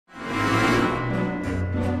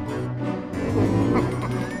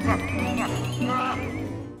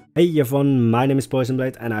Hey everyone, my name is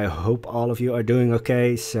Poisonblade and I hope all of you are doing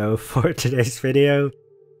okay. So for today's video,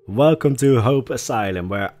 welcome to Hope Asylum,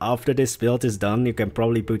 where after this build is done you can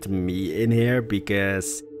probably put me in here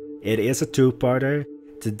because it is a two-parter.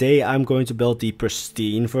 Today I'm going to build the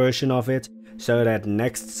pristine version of it so that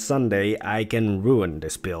next Sunday I can ruin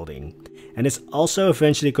this building. And it's also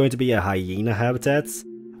eventually going to be a hyena habitat,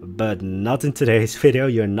 but not in today's video.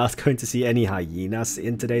 You're not going to see any hyenas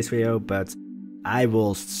in today's video, but I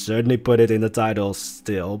will certainly put it in the title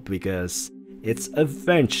still, because it's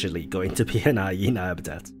eventually going to be an hyena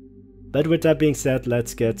habitat. But with that being said,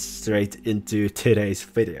 let's get straight into today's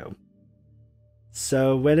video.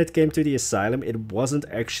 So when it came to the asylum, it wasn't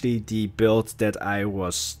actually the build that I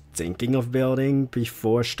was thinking of building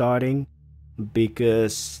before starting,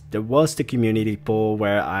 because there was the community poll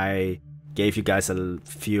where I gave you guys a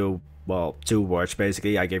few, well, 2 words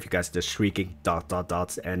basically. I gave you guys the shrieking ...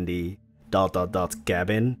 and the ...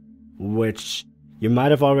 cabin, which you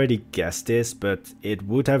might have already guessed this, but it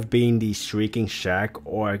would have been the Shrieking Shack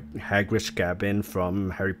or Hagrid's cabin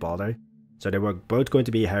from Harry Potter. So they were both going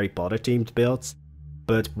to be Harry Potter themed builds.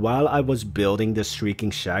 But while I was building the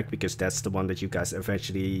Shrieking Shack, because that's the one that you guys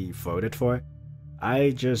eventually voted for,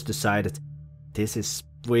 I just decided this is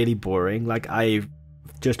really boring. Like, I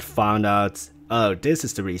just found out, oh, this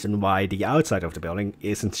is the reason why the outside of the building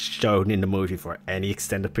isn't shown in the movie for any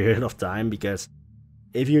extended period of time, because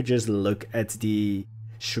if you just look at the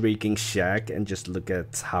Shrieking Shack and just look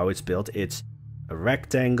at how it's built, it's a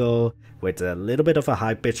rectangle with a little bit of a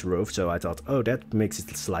high-pitched roof, so I thought, oh, that makes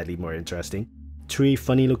it slightly more interesting. 3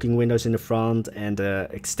 funny looking windows in the front and an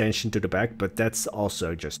extension to the back, but that's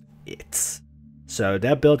also just it. So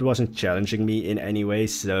that build wasn't challenging me in any way,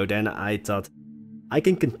 so then I thought, I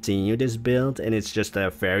can continue this build and it's just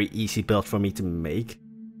a very easy build for me to make.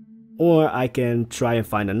 Or I can try and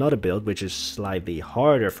find another build which is slightly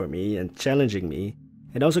harder for me and challenging me.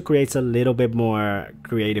 It also creates a little bit more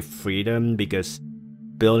creative freedom, because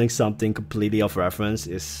building something completely off reference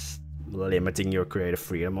is limiting your creative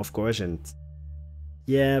freedom, of course. And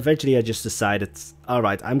yeah, eventually I just decided,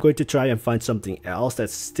 alright, I'm going to try and find something else that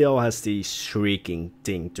still has the shrieking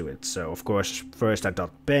thing to it. So of course, first I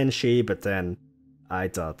thought Banshee, but then I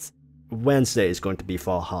thought Wednesday is going to be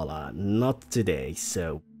Valhalla, not today,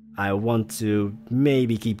 so I want to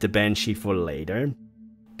maybe keep the Banshee for later.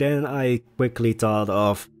 Then I quickly thought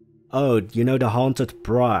of, oh, you know, the Haunted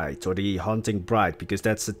Bride or the Haunting Bride, because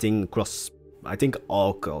that's the thing across, I think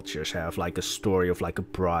all cultures have like a story of like a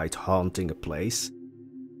bride haunting a place.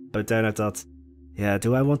 But then I thought, yeah,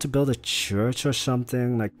 do I want to build a church or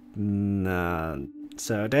something? Like, nah.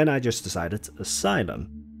 So then I just decided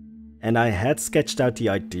asylum. And I had sketched out the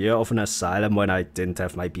idea of an asylum when I didn't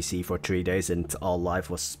have my PC for 3 days and all life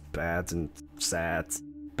was bad and sad.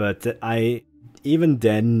 But I even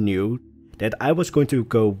then knew that I was going to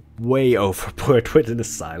go way overboard with an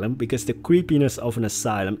asylum, because the creepiness of an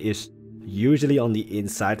asylum is usually on the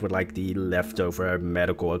inside with like the leftover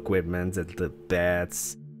medical equipment and the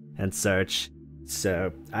beds and such.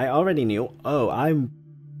 So I already knew, oh, I'm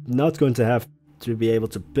not going to have to be able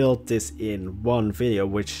to build this in one video,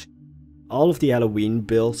 which all of the Halloween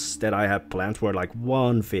builds that I had planned were like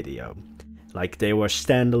one video. Like, they were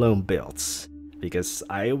standalone builds, because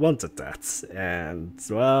I wanted that. And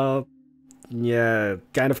well, yeah,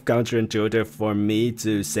 kind of counterintuitive for me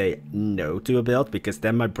to say no to a build, because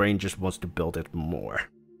then my brain just wants to build it more.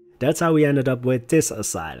 That's how we ended up with this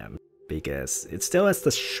asylum, because it still has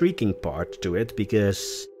the shrieking part to it,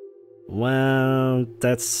 because, well,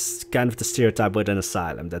 that's kind of the stereotype with an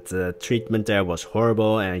asylum, that the treatment there was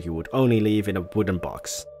horrible and you would only leave in a wooden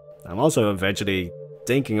box. I'm also eventually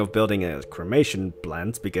thinking of building a cremation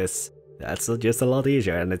plant, because that's just a lot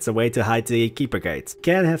easier and it's a way to hide the keeper gate.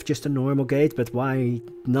 Can have just a normal gate, but why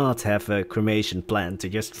not have a cremation plant to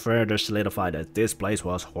just further solidify that this place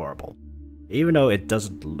was horrible? Even though it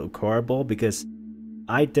doesn't look horrible, because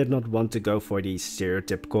I did not want to go for the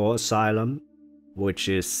stereotypical asylum, which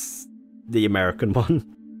is the American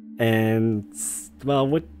one. And well,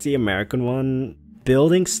 with the American one,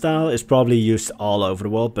 building style is probably used all over the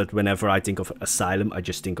world, but whenever I think of asylum, I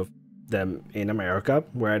just think of them in America,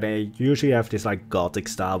 where they usually have this like gothic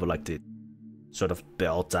style with like the sort of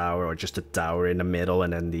bell tower or just a tower in the middle,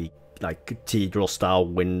 and then the like cathedral style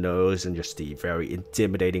windows and just the very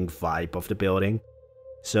intimidating vibe of the building.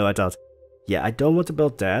 So I thought, yeah, I don't want to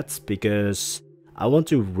build that because I want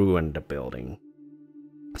to ruin the building.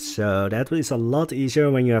 So that is a lot easier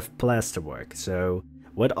when you have plasterwork. So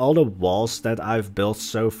with all the walls that I've built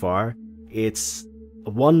so far, it's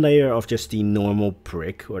one layer of just the normal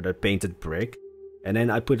brick or the painted brick, and then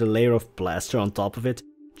I put a layer of plaster on top of it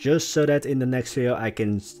just so that in the next video I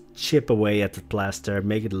can chip away at the plaster,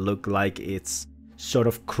 make it look like it's sort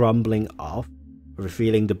of crumbling off,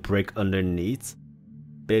 revealing the brick underneath,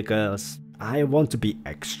 because I want to be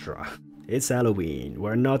extra. It's Halloween,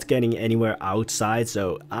 we're not getting anywhere outside,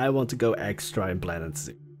 so I want to go extra in Planet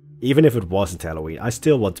Zoo. Even if it wasn't Halloween, I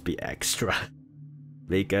still want to be extra.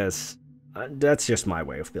 Because that's just my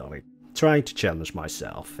way of building. Trying to challenge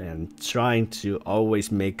myself and trying to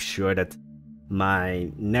always make sure that my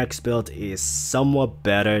next build is somewhat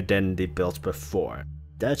better than the builds before.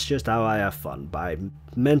 That's just how I have fun, by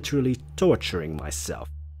mentally torturing myself.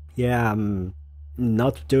 Yeah, I'm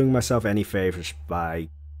not doing myself any favors by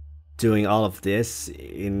doing all of this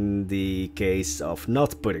in the case of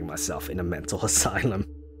not putting myself in a mental asylum.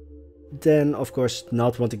 Then, of course,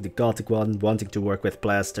 not wanting the gothic one, wanting to work with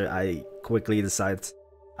plaster, I quickly decided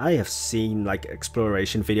I have seen like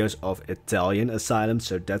exploration videos of Italian asylums,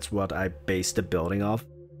 so that's what I based the building off.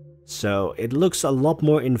 So it looks a lot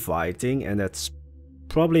more inviting, and that's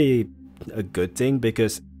probably a good thing,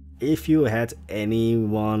 because if you had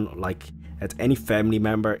anyone, like had any family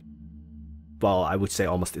member, well, I would say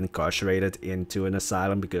almost incarcerated into an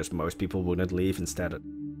asylum, because most people wouldn't leave. Instead,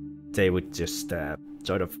 they would just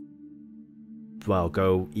sort of, well,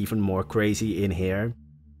 go even more crazy in here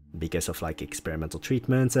because of like experimental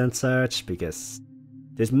treatments and such, because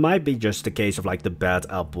this might be just a case of like the bad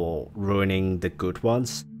apple ruining the good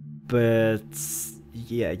ones. But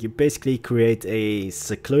yeah, you basically create a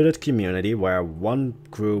secluded community where one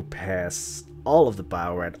group has all of the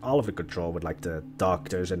power and all of the control with like the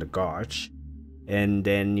doctors and the guards, and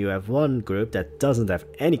then you have one group that doesn't have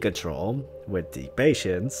any control with the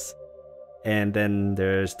patients, and then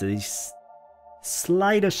there's these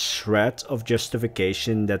slightest shred of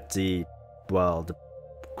justification that the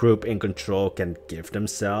group in control can give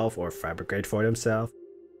themselves or fabricate for themselves.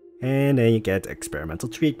 And then you get experimental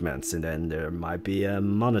treatments, and then there might be a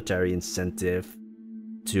monetary incentive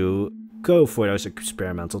to go for those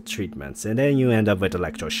experimental treatments, and then you end up with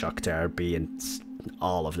electroshock therapy and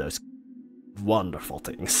all of those wonderful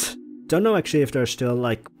things. Don't know actually if there's still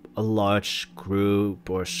like a large group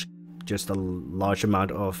or just a large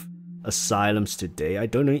amount of asylums today. I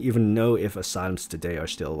don't even know if asylums today are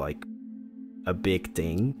still like a big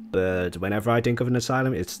thing, but whenever I think of an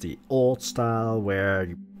asylum, it's the old style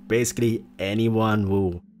where basically anyone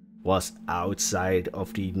who was outside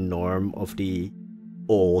of the norm of the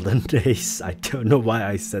olden days. I don't know why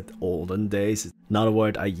I said olden days, it's not a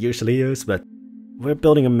word I usually use, but we're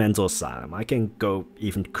building a mental asylum. I can go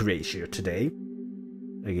even crazier today.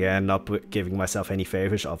 Again, not giving myself any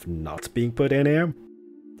favors of not being put in here.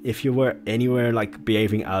 If you were anywhere like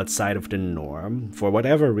behaving outside of the norm, for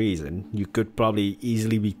whatever reason, you could probably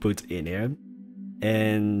easily be put in here.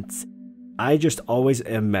 And I just always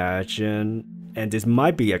imagine, and this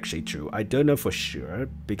might be actually true, I don't know for sure,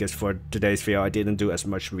 because for today's video I didn't do as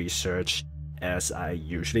much research as I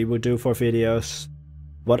usually would do for videos.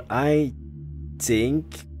 What I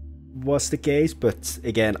think was the case, but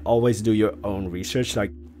again, always do your own research.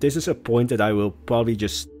 Like, this is a point that I will probably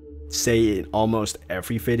just say in almost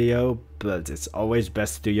every video, but it's always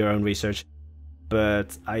best to do your own research.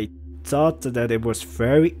 But I thought that it was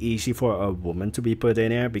very easy for a woman to be put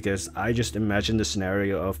in here, because I just imagined the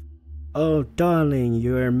scenario of, oh darling,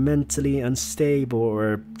 you're mentally unstable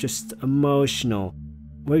or just emotional,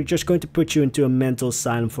 we're just going to put you into a mental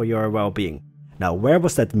asylum for your well-being. Now, where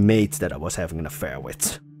was that maid that I was having an affair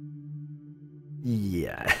with?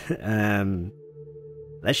 Yeah,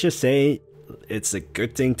 let's just say it's a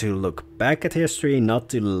good thing to look back at history, not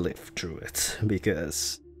to live through it,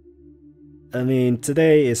 because I mean,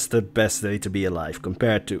 today is the best day to be alive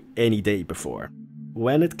compared to any day before.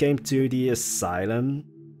 When it came to the asylum,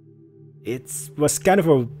 it was kind of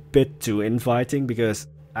a bit too inviting, because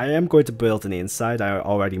I am going to build an inside. I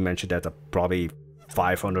already mentioned that probably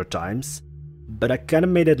 500 times, but I kind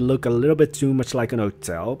of made it look a little bit too much like an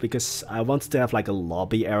hotel, because I wanted to have like a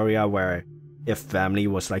lobby area where if family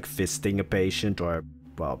was like visiting a patient, or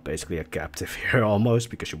well, basically a captive here almost,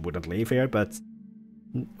 because you wouldn't leave here, but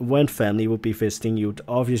when family would be visiting, you'd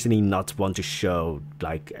obviously not want to show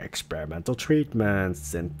like experimental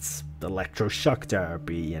treatments and electroshock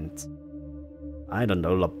therapy and I don't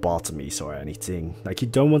know, lobotomies or anything. Like, you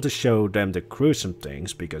don't want to show them the gruesome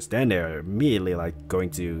things, because then they're immediately like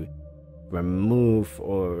going to remove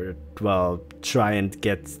or, well, try and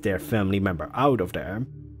get their family member out of there.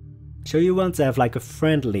 So you want to have like a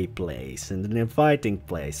friendly place and an inviting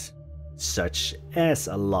place, such as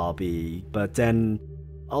a lobby, but then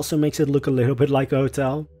also makes it look a little bit like a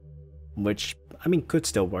hotel, which I mean could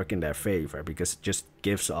still work in their favor, because it just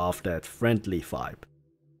gives off that friendly vibe.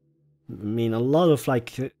 I mean, a lot of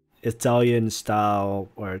like Italian style,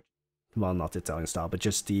 or well, not Italian style, but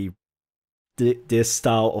just this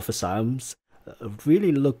style of asylums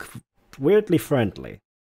really look weirdly friendly.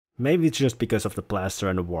 Maybe it's just because of the plaster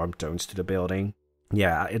and the warm tones to the building.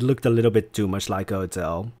 Yeah, it looked a little bit too much like a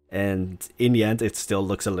hotel, and in the end it still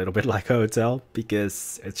looks a little bit like a hotel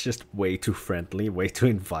because it's just way too friendly, way too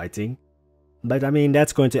inviting. But I mean,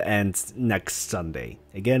 that's going to end next Sunday.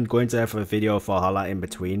 Again, going to have a video of Valhalla in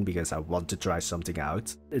between because I want to try something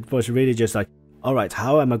out. It was really just like, alright,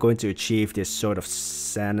 how am I going to achieve this sort of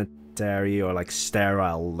sanitary or like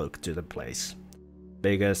sterile look to the place?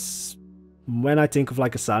 Because when I think of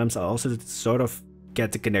like asylums, I also sort of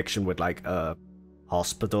get the connection with like a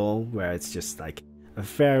hospital where it's just like a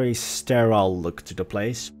very sterile look to the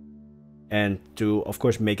place. And to, of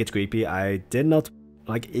course, make it creepy, I did not,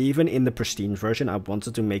 like, even in the pristine version, I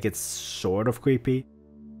wanted to make it sort of creepy.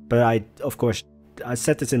 But I, of course, I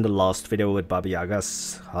said this in the last video with Baba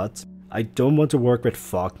Yaga's hut. I don't want to work with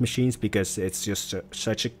fog machines because it's just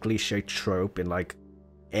such a cliche trope in like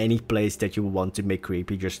any place that you want to make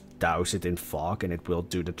creepy, just douse it in fog and it will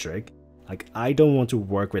do the trick. Like, I don't want to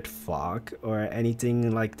work with fog or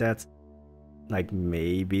anything like that. Like,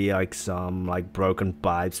 maybe like some like broken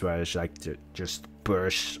pipes where it's like just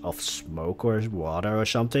bursts of smoke or water or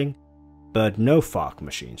something. But no fog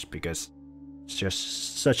machines, because it's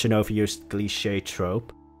just such an overused cliche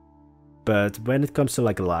trope. But when it comes to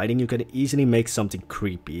like lighting, you can easily make something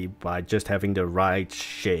creepy by just having the right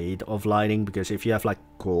shade of lighting. Because if you have like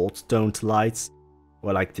gold toned lights,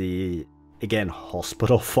 or like the, again,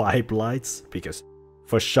 hospital vibe lights, because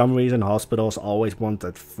for some reason hospitals always want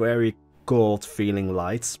that very gold feeling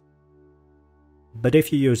lights. But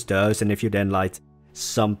if you use those and if you then light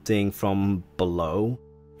something from below,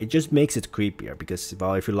 it just makes it creepier, because,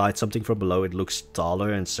 well, if you light something from below, it looks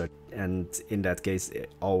taller and in that case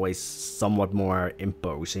always somewhat more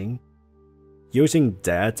imposing. Using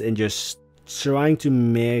that and just trying to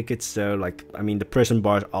make it so, like, I mean, the prison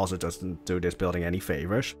bar also doesn't do this building any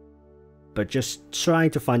favors, but just trying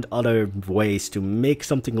to find other ways to make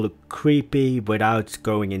something look creepy without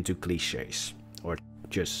going into cliches. Or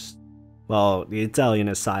just, well, the Italian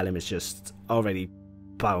asylum is just already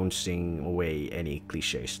bouncing away any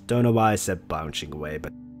cliches. Don't know why I said bouncing away,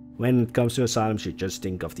 but when it comes to asylums, you just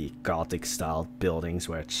think of the Gothic style buildings,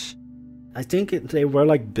 which I think they were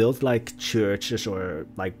like built like churches or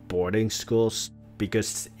like boarding schools,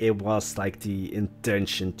 because it was like the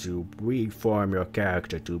intention to reform your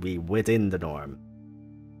character to be within the norm.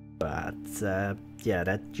 But yeah,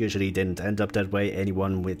 that usually didn't end up that way.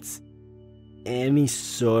 Anyone with any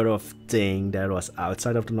sort of thing that was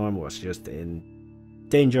outside of the norm was just in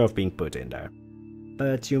danger of being put in there.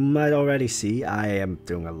 But you might already see I am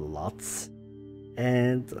doing a lot,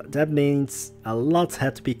 and that means a lot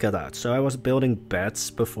had to be cut out. So I was building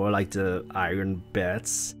beds before, like the iron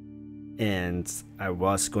beds, and I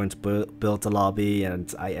was going to build the lobby,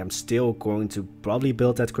 and I am still going to probably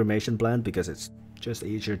build that cremation plant, because it's just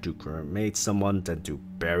easier to cremate someone than to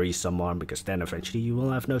bury someone, because then eventually you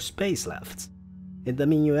will have no space left. And I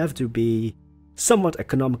mean, you have to be somewhat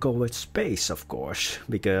economical with space, of course,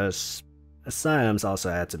 because asylums also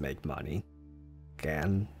had to make money.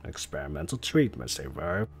 Again, experimental treatments, they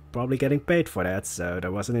were probably getting paid for that, so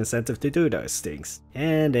there was an incentive to do those things.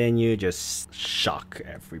 And then you just shock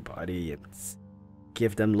everybody and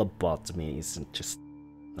give them lobotomies and just,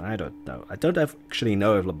 I don't know. I don't actually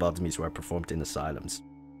know if lobotomies were performed in asylums.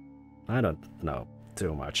 I don't know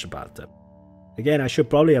too much about them. Again, I should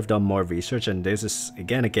probably have done more research, and this is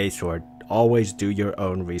again a case where always do your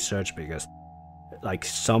own research, because like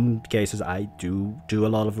some cases I do a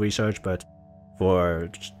lot of research, but for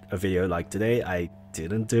a video like today I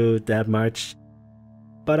didn't do that much.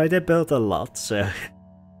 But I did build a lot, so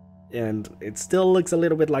and it still looks a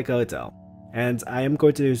little bit like a hotel. And I am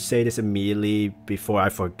going to say this immediately before I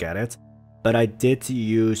forget it, but I did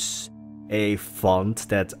use a font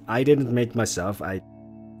that I didn't make myself. I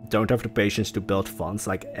don't have the patience to build fonts.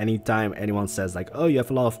 Like, anytime anyone says like, oh, you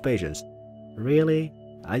have a lot of patience, really?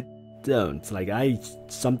 I don't. Like, I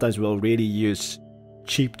sometimes will really use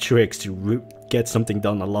cheap tricks to get something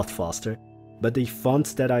done a lot faster. But the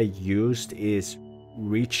font that I used is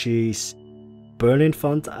Ricci's Berlin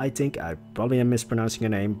font, I think. I probably am mispronouncing her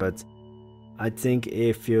name, but I think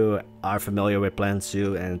if you are familiar with Plan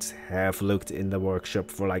Zoo and have looked in the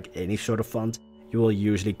workshop for like any sort of font, you will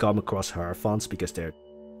usually come across her fonts, because they're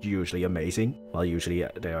usually amazing. Well, usually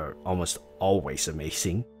they are almost always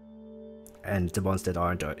amazing. And the ones that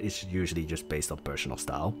aren't is usually just based on personal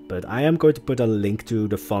style. But I am going to put a link to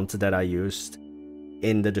the font that I used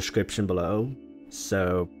in the description below.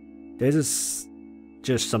 So this is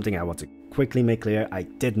just something I want to quickly make clear, I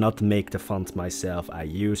did not make the font myself. I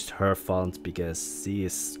used her font because she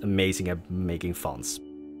is amazing at making fonts.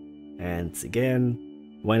 And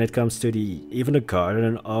again, when it comes to even the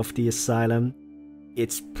garden of the asylum,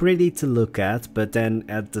 it's pretty to look at, but then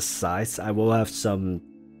at the sides I will have some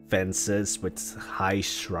fences with high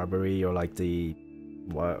shrubbery, or like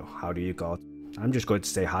well, how do you call it? I'm just going to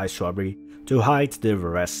say high shrubbery to hide the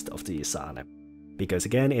rest of the asylum. Because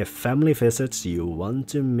again, if family visits, you want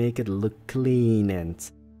to make it look clean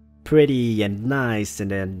and pretty and nice,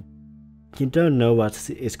 and then you don't know what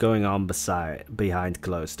is going on behind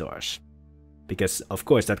closed doors. Because of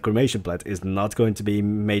course that cremation plate is not going to be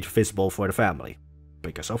made visible for the family.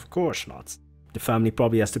 Because of course not. The family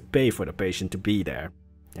probably has to pay for the patient to be there,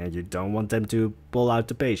 and you don't want them to pull out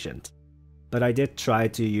the patient. But I did try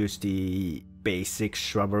to use the basic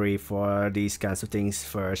shrubbery for these kinds of things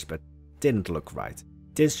first, but didn't look right.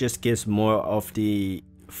 This just gives more of the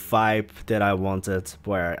vibe that I wanted,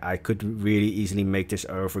 where I could really easily make this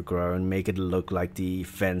overgrown, make it look like the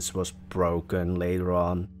fence was broken later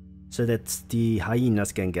on, so that the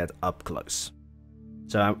hyenas can get up close.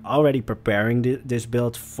 So I'm already preparing this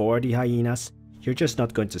build for the hyenas. You're just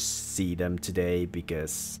not going to see them today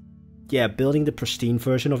because, yeah, building the pristine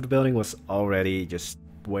version of the building was already just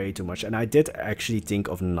way too much. And I did actually think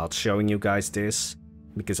of not showing you guys this,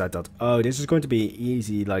 because I thought, oh, this is going to be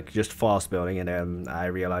easy, like just fast building, and then I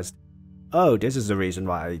realized, oh, this is the reason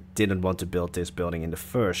why I didn't want to build this building in the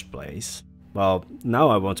first place. Well, now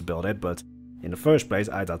I want to build it, but in the first place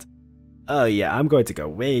I thought, oh yeah, I'm going to go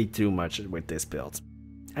way too much with this build.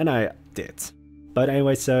 And I did. But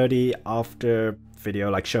anyway, so the after video,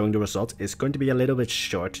 like showing the result, is going to be a little bit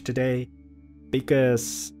short today,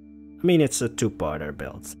 because, I mean, it's a two-parter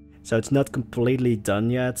build. So it's not completely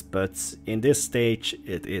done yet, but in this stage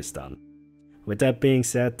it is done. With that being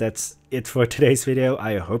said, that's it for today's video.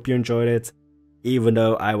 I hope you enjoyed it, even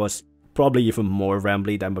though I was probably even more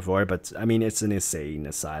rambly than before, but I mean, it's an insane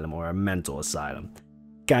asylum, or a mental asylum.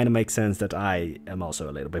 Kinda makes sense that I am also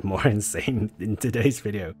a little bit more insane in today's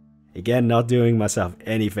video. Again, not doing myself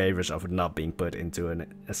any favors of not being put into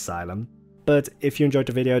an asylum. But if you enjoyed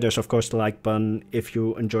the video, there's of course the like button. If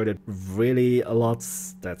you enjoyed it really a lot,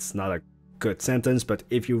 that's not a good sentence, but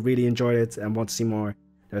if you really enjoyed it and want to see more,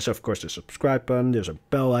 there's of course the subscribe button. There's a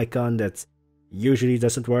bell icon that usually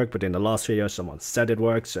doesn't work, but in the last video someone said it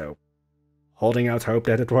worked, so holding out hope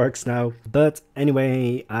that it works now. But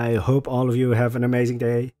anyway, I hope all of you have an amazing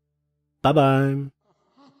day. Bye bye.